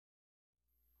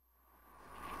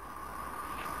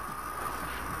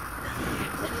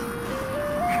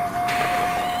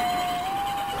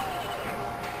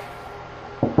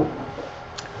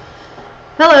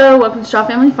Hello, welcome to Straw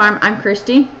Family Farm. I'm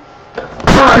Christy.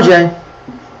 RJ.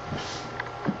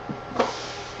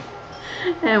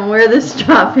 And we're the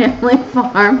Straw Family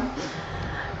Farm.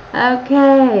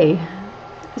 Okay.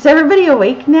 Is everybody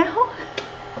awake now?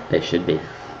 They should be.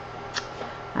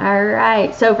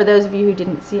 Alright, so for those of you who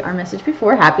didn't see our message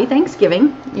before, happy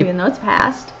Thanksgiving, even though it's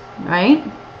past, right?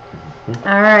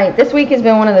 Alright, this week has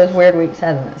been one of those weird weeks,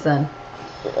 hasn't it, son?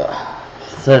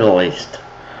 Say the least.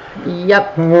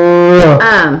 Yep.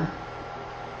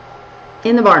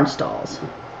 In the barn stalls.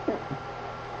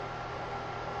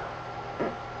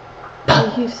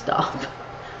 Oh, you stop.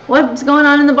 What's going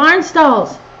on in the barn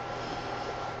stalls?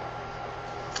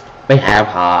 We had a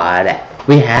pod.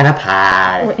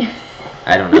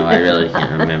 I don't know. I really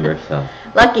can't remember. So.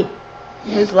 Lucky.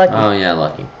 Who's Lucky? Oh yeah,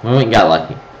 Lucky. We went and got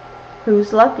Lucky.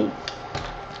 Who's Lucky?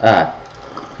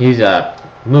 He's a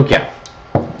moo cow.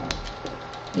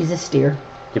 He's a steer.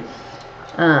 Yep.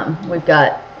 We've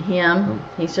got him.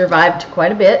 He survived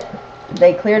quite a bit.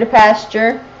 They cleared a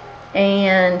pasture,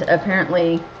 and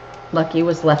apparently Lucky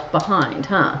was left behind,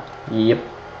 huh? Yep.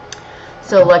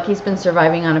 So Lucky's been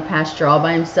surviving on a pasture all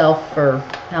by himself for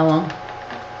how long?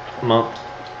 A month.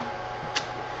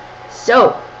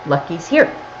 So Lucky's here.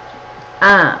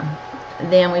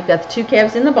 Then we've got the two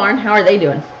calves in the barn. How are they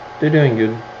doing? They're doing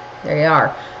good. There they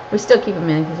are. We still keep them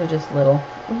in because they're just little.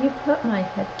 Will you put my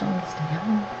headphones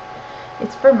down?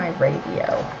 It's for my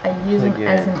radio. I use them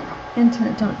as an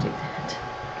internet. Don't do that.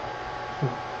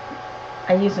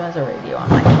 I use them as a radio on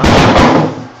my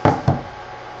phone.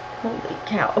 Holy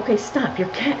cow. Okay, stop. Your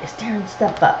cat is tearing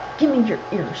stuff up. Give me your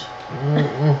ears.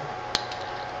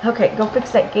 Okay, go fix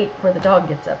that gate before the dog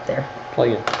gets up there. Plug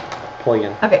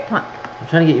in. Okay, come on. I'm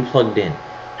trying to get you plugged in.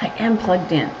 I am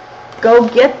plugged in. Go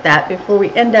get that before we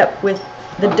end up with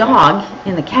the dog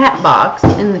in the cat box,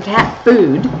 in the cat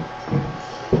food.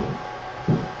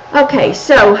 Okay,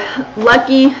 so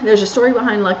Lucky, there's a story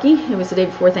behind Lucky. It was the day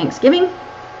before Thanksgiving.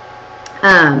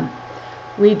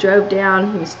 We drove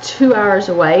down, he was 2 hours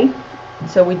away.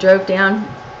 So we drove down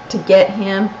to get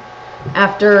him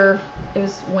after, it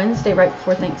was Wednesday right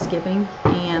before Thanksgiving.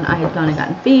 And I had gone and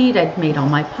gotten feed, I'd made all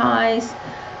my pies.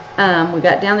 We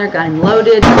got down there, got him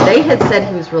loaded. They had said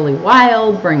he was really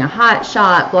wild, bring a hot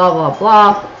shot, blah, blah,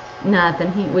 blah.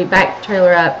 Nothing. We backed the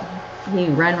trailer up. He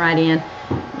ran right in,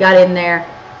 got in there.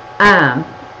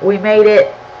 We made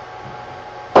it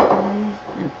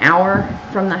an hour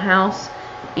from the house,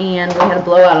 and we had a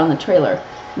blowout on the trailer.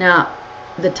 Now,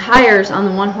 the tires on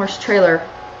the one-horse trailer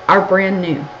are brand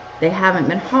new. They haven't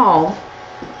been hauled.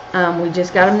 We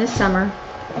just got them this summer.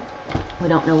 We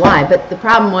don't know why, but the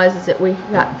problem was that we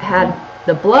had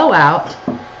the blowout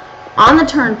on the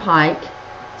turnpike,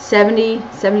 70,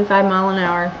 75 mile an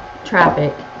hour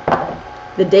traffic,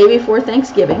 the day before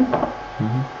Thanksgiving,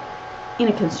 in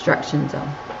a construction zone.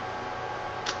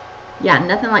 Yeah,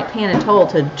 nothing like paying a toll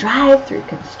to drive through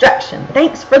construction.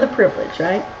 Thanks for the privilege,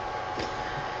 right?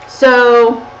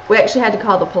 So we actually had to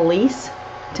call the police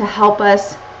to help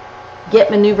us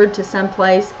get maneuvered to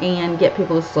someplace and get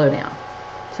people to slow down,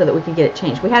 so that we could get it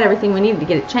changed. We had everything we needed to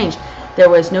get it changed. There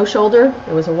was no shoulder,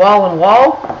 there was a wall and a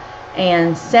wall,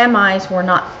 and semis were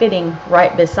not fitting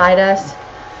right beside us.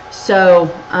 So,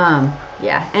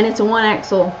 yeah, and it's a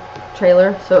one-axle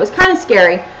trailer, so it was kind of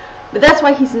scary, but that's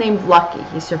why he's named Lucky.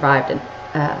 He survived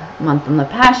a month on the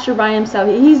pasture by himself.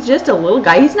 He's just a little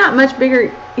guy. He's not much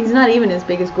bigger. He's not even as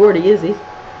big as Gordy, is he?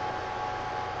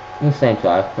 The same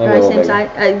size. Same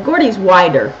size. Gordy's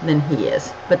wider than he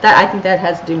is, but that, I think that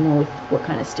has to do more with what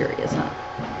kind of steer he is, huh?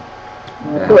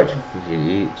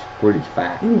 Gordy's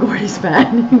fat. Gordy's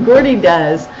fat. Gordy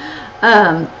does.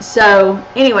 So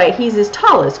anyway, he's as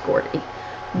tall as Gordy,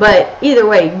 but either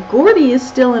way, Gordy is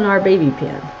still in our baby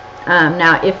pen.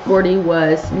 Now, if Gordy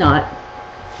was not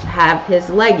have his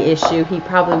leg issue, he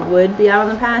probably would be out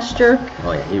on the pasture.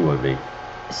 Oh yeah, he would be.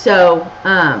 So,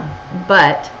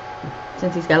 but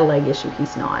since he's got a leg issue,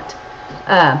 he's not.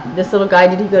 This little guy,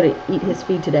 did he go to eat his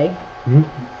feed today?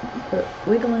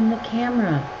 Wiggling the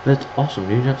camera. That's awesome.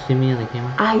 Do you not see me in the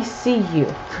camera? I see you.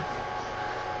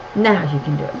 Now you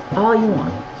can do it all you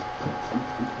want.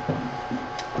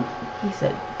 He's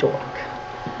a dork.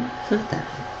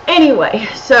 Anyway,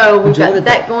 so we've got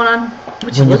that going on.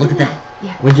 Would you look at that?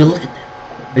 Yeah. Would you look at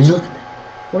that? Would you look at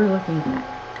that? We're looking at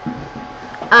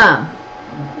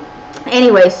that.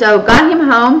 Anyway, so got him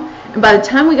home, and by the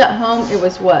time we got home, it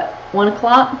was what, 1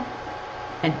 o'clock?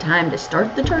 And time to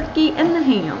start the turkey and the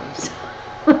hams.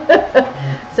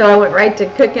 So I went right to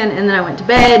cooking, and then I went to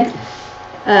bed.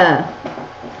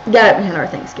 Got up and had our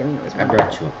Thanksgiving. It was I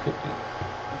brought you a cookie.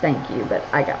 Thank you, but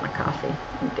I got my coffee.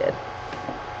 I'm good.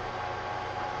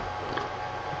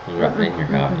 You rub it in your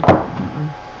coffee.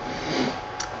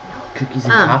 Cookies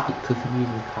and coffee. Cookies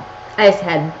and coffee. I just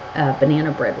had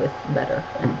banana bread with butter,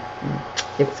 and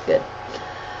it was good.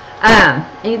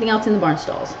 Anything else in the barn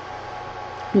stalls?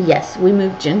 Yes, we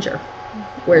moved Ginger.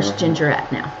 Where's Ginger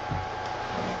at now?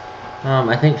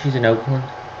 I think she's in Oakland.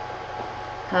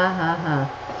 Ha ha ha.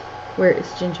 Where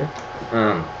is Ginger?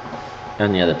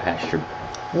 On the other pasture.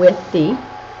 With the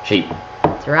sheep.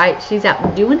 That's right. She's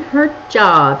out doing her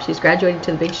job. She's graduated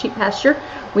to the big sheep pasture.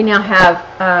 We now have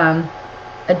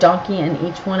a donkey in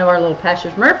each one of our little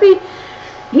pastures. Murphy,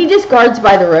 he just guards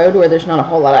by the road where there's not a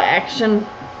whole lot of action.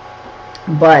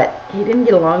 But he didn't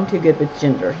get along too good with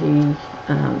Ginger.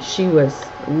 She was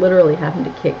literally having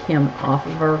to kick him off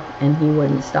of her, and he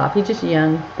wouldn't stop. He's just a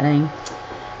young thing,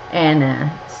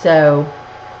 and so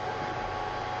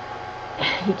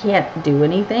he can't do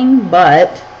anything.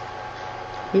 But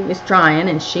he was trying,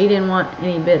 and she didn't want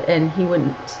any bit, and he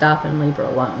wouldn't stop and leave her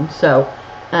alone. So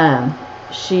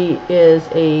she is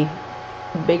a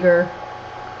bigger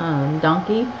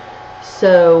donkey,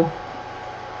 so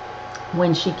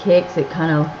when she kicks, it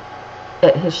kind of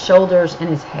at his shoulders and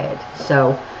his head.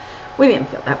 So we didn't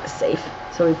feel that was safe.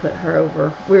 So we put her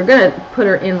over. We were going to put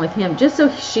her in with him just so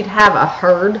she'd have a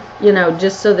herd, you know,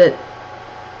 just so that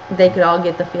they could all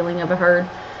get the feeling of a herd,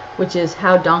 which is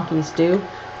how donkeys do.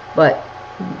 But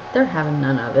they're having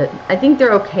none of it. I think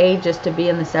they're okay just to be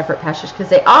in the separate pastures because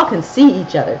they all can see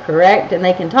each other, correct? And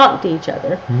they can talk to each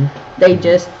other. They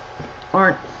just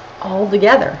aren't all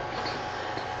together.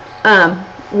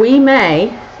 We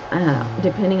may,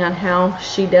 depending on how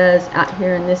she does out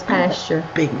here in this pasture.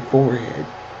 Big forehead.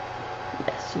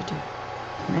 Yes, you do.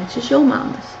 Matches your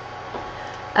mama's.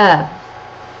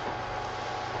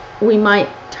 We might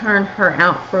turn her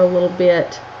out for a little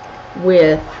bit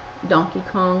with Donkey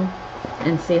Kong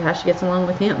and see how she gets along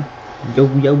with him. Yo,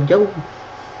 yo, yo.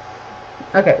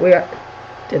 Okay, we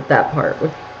did that part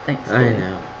with Thanksgiving. I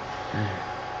know.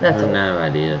 That's all. No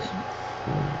ideas.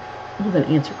 We're going to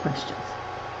answer questions.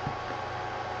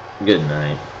 Good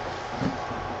night.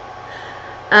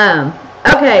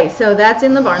 Okay, so that's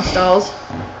in the barn stalls.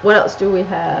 What else do we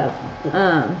have?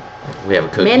 We have a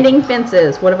cookie. Mending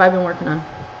fences. What have I been working on?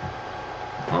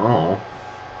 Oh.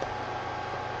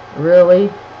 Really?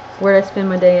 Where did I spend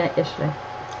my day at yesterday?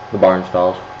 The barn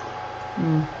stalls.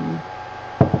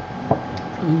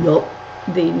 Yup.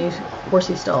 The new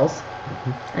horsey stalls.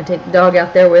 I take the dog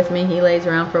out there with me. He lays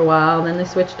around for a while. Then they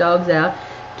switch dogs out.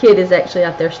 Kid is actually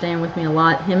out there staying with me a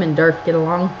lot. Him and Durf get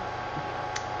along.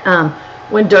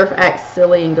 When Durf acts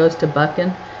silly and goes to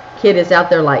bucking, Kid is out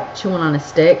there like chewing on a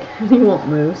stick. And he won't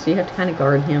move, so you have to kind of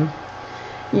guard him.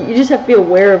 You just have to be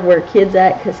aware of where Kid's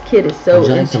at because Kid is so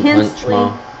intensely...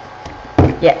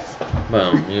 Yes.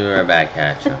 Boom, you are back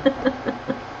at you.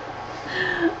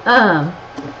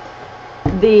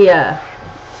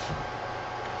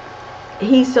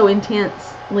 He's so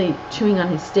intensely chewing on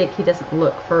his stick, he doesn't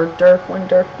look for Durf when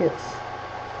Durf gets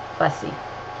fussy.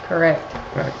 Correct?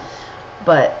 Right.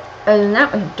 But other than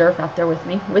that, we have Durf out there with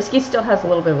me. Whiskey still has a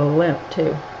little bit of a limp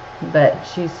too, but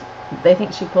they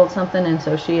think she pulled something, and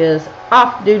so she is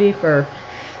off duty for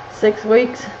 6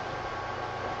 weeks.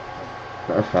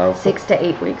 6 to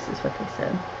 8 weeks is what they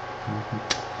said.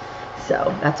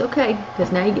 So that's okay,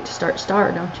 because now you get to start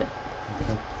Star, don't you?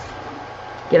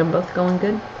 Get them both going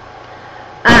good.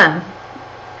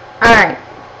 Alright.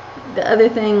 The other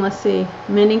thing, let's see.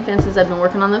 Mending fences. I've been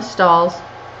working on those stalls.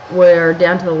 We're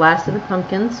down to the last of the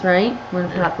pumpkins, right? We're going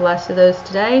to put out the last of those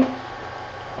today.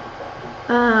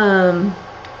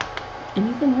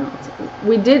 Anything else?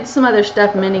 We did some other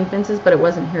stuff mending fences, but it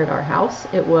wasn't here at our house.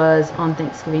 It was on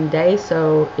Thanksgiving Day,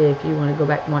 so if you want to go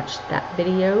back and watch that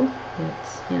video,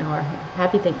 it's, you know, our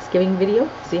Happy Thanksgiving video.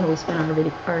 See how we spent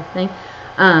our thing.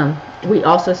 We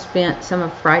also spent some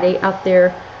of Friday out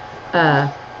there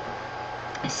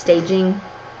staging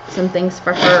some things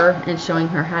for her and showing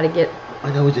her how to get...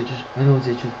 I know it's itches.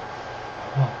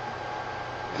 Oh.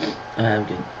 I'm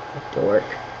good. Dork.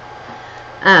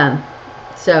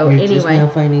 So You're anyway, just now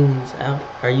finding these out.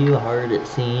 Are you hard at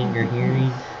seeing or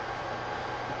hearing?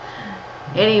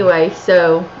 Anyway,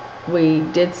 so we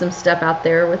did some stuff out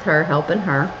there with her, helping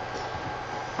her,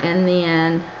 and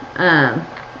then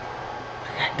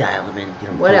Dial them in. Get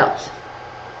them what focused. else?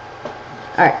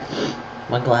 All right.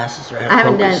 My glasses are out of I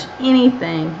haven't focus. done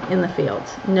anything in the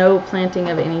fields. No planting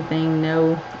of anything.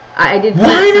 No. I did.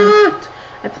 Why not?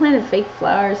 I planted fake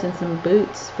flowers and some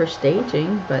boots for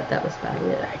staging, but that was about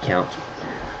it. That counts.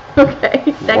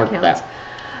 Okay, that counts.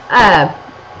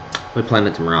 We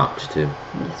planted some rocks too.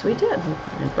 Yes, we did. We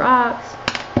planted rocks.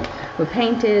 We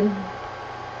painted.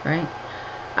 Right.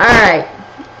 All right.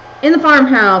 In the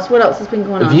farmhouse, what else has been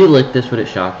going on? If you licked this, would it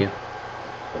shock you?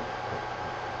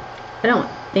 I don't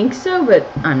think so, but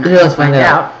I'm not Yeah, going let's to find find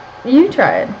out. out. You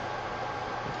try it.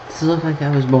 Does it look like I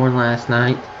was born last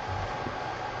night?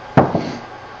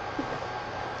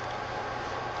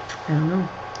 I don't know.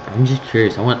 I'm just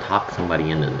curious. I want to talk somebody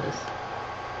into this.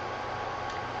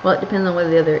 Well, it depends on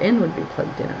whether the other end would be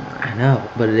plugged in or not. I know,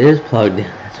 but it is plugged in.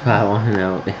 That's why I want to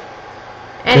know.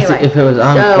 Anyway, if it was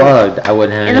unplugged, I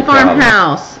wouldn't have in any the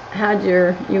farmhouse,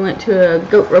 you went to a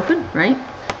goat roping, right?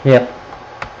 Yep.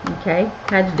 Okay,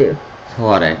 how'd you do? It's a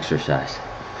lot of exercise.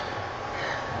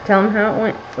 Tell them how it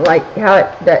went. Like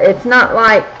it's not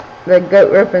like the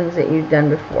goat ropings that you've done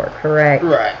before, correct?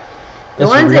 Right. The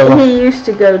ones that he used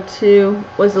to go to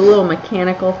was a little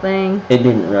mechanical thing. It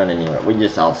didn't run anywhere. We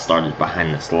just all started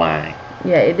behind this line.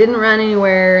 Yeah, it didn't run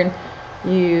anywhere, and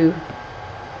you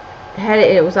had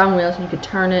it. It was on wheels, and you could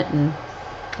turn it, and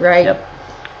right. Yep.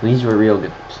 These were real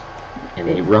goats, and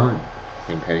they run.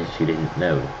 In case you didn't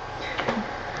know.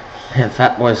 And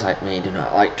fat boys like me do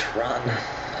not like to run.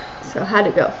 So how'd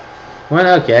it go? Went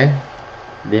okay.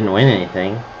 Didn't win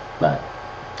anything, but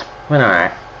went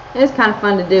alright. It was kind of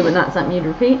fun to do, but not something you'd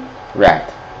repeat. Right.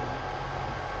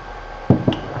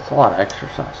 That's a lot of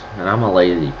exercise, and I'm a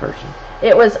lazy person.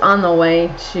 It was on the way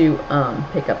to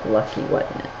pick up Lucky,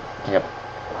 wasn't it? Yep.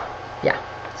 Yeah.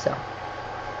 So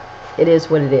it is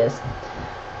what it is.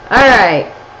 All right.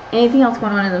 Anything else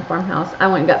going on in the farmhouse? I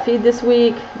went and got feed this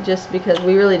week just because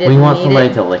we really didn't need it. We want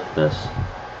somebody to lick this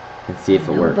and see if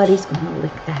it works. Nobody's going to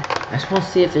lick that. I just want to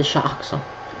see if it shocks them.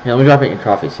 Here, let me drop it in your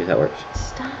coffee, see if that works.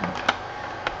 Stop.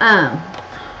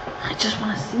 I just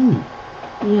want to see.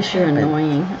 Yes, you're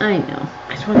annoying. I know.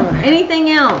 I just want to know. Anything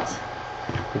else?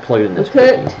 We plugged in this We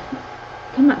cooked.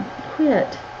 Come on,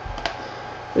 quit.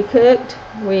 We cooked.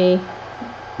 We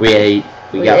ate.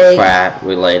 We got ate. fat.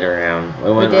 We laid around.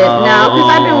 We went. did. No, because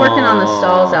I've been working on the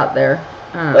stalls out there.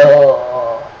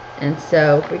 And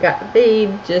so we got the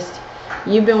feed. Just,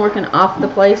 you've been working off the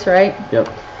place, right? Yep.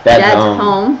 Dad's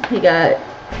home. He got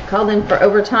called in for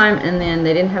overtime, and then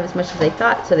they didn't have as much as they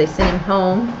thought, so they sent him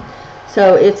home.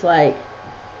 So it's like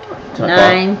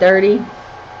 9:30,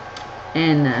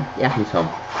 and yeah,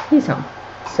 he's home.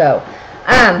 So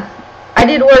I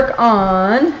did work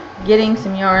on getting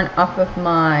some yarn off of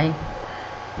my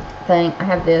thing. I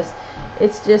have this.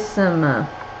 It's just some I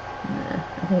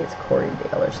think it's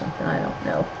Corriedale or something, I don't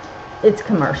know. It's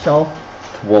commercial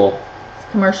wool. It's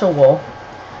commercial wool.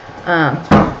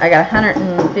 I got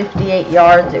 158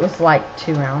 yards. It was like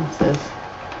 2 ounces.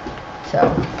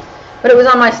 So, but it was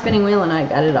on my spinning wheel and I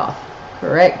got it off.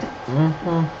 Correct?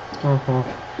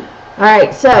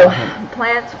 Alright, so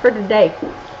plans for today.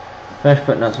 Finish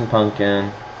putting out some pumpkin.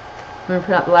 I'm going to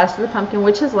put out the last of the pumpkin,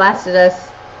 which has lasted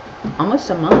us almost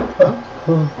a month, huh?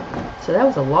 So that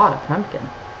was a lot of pumpkin.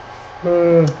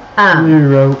 You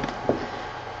rope.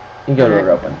 You go to a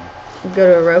roping. Go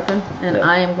to a roping, and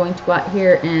I am going to go out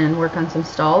here and work on some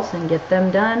stalls and get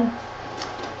them done.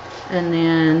 And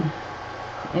then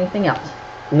anything else?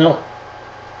 No.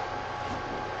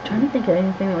 I'm trying to think of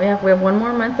anything that we have. We have 1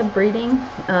 more month of breeding.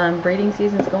 Breeding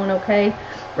season's going okay.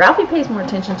 Ralphie pays more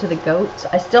attention to the goats.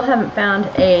 I still haven't found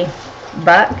a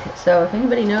buck, so if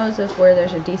anybody knows of where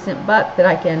there's a decent buck that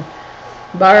I can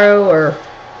borrow or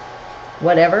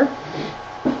whatever.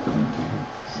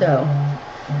 So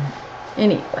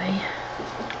anyway,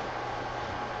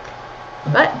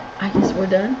 but I guess we're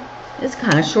done. It's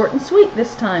kind of short and sweet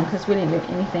this time because we didn't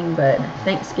do anything but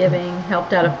Thanksgiving,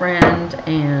 helped out a friend,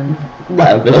 and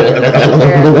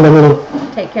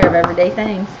take care of everyday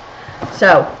things.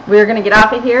 So we're going to get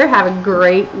off of here. Have a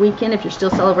great weekend if you're still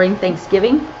celebrating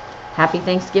Thanksgiving. Happy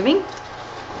Thanksgiving.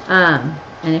 And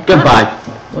if goodbye.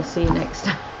 Not, we'll see you next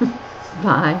time.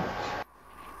 Bye.